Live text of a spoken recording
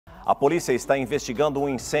A polícia está investigando um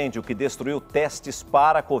incêndio que destruiu testes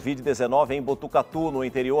para a covid-19 em Botucatu, no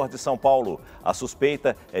interior de São Paulo. A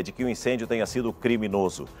suspeita é de que o incêndio tenha sido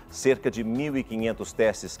criminoso. Cerca de 1.500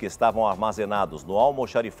 testes que estavam armazenados no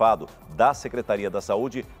almoxarifado da Secretaria da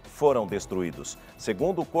Saúde foram destruídos.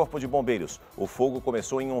 Segundo o Corpo de Bombeiros, o fogo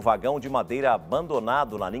começou em um vagão de madeira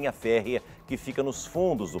abandonado na linha férrea que fica nos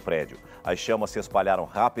fundos do prédio. As chamas se espalharam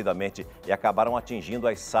rapidamente e acabaram atingindo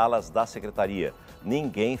as salas da Secretaria.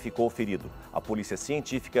 Ninguém ficou ferido. A polícia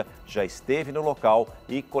científica já esteve no local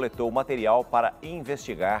e coletou material para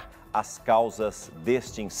investigar as causas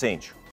deste incêndio.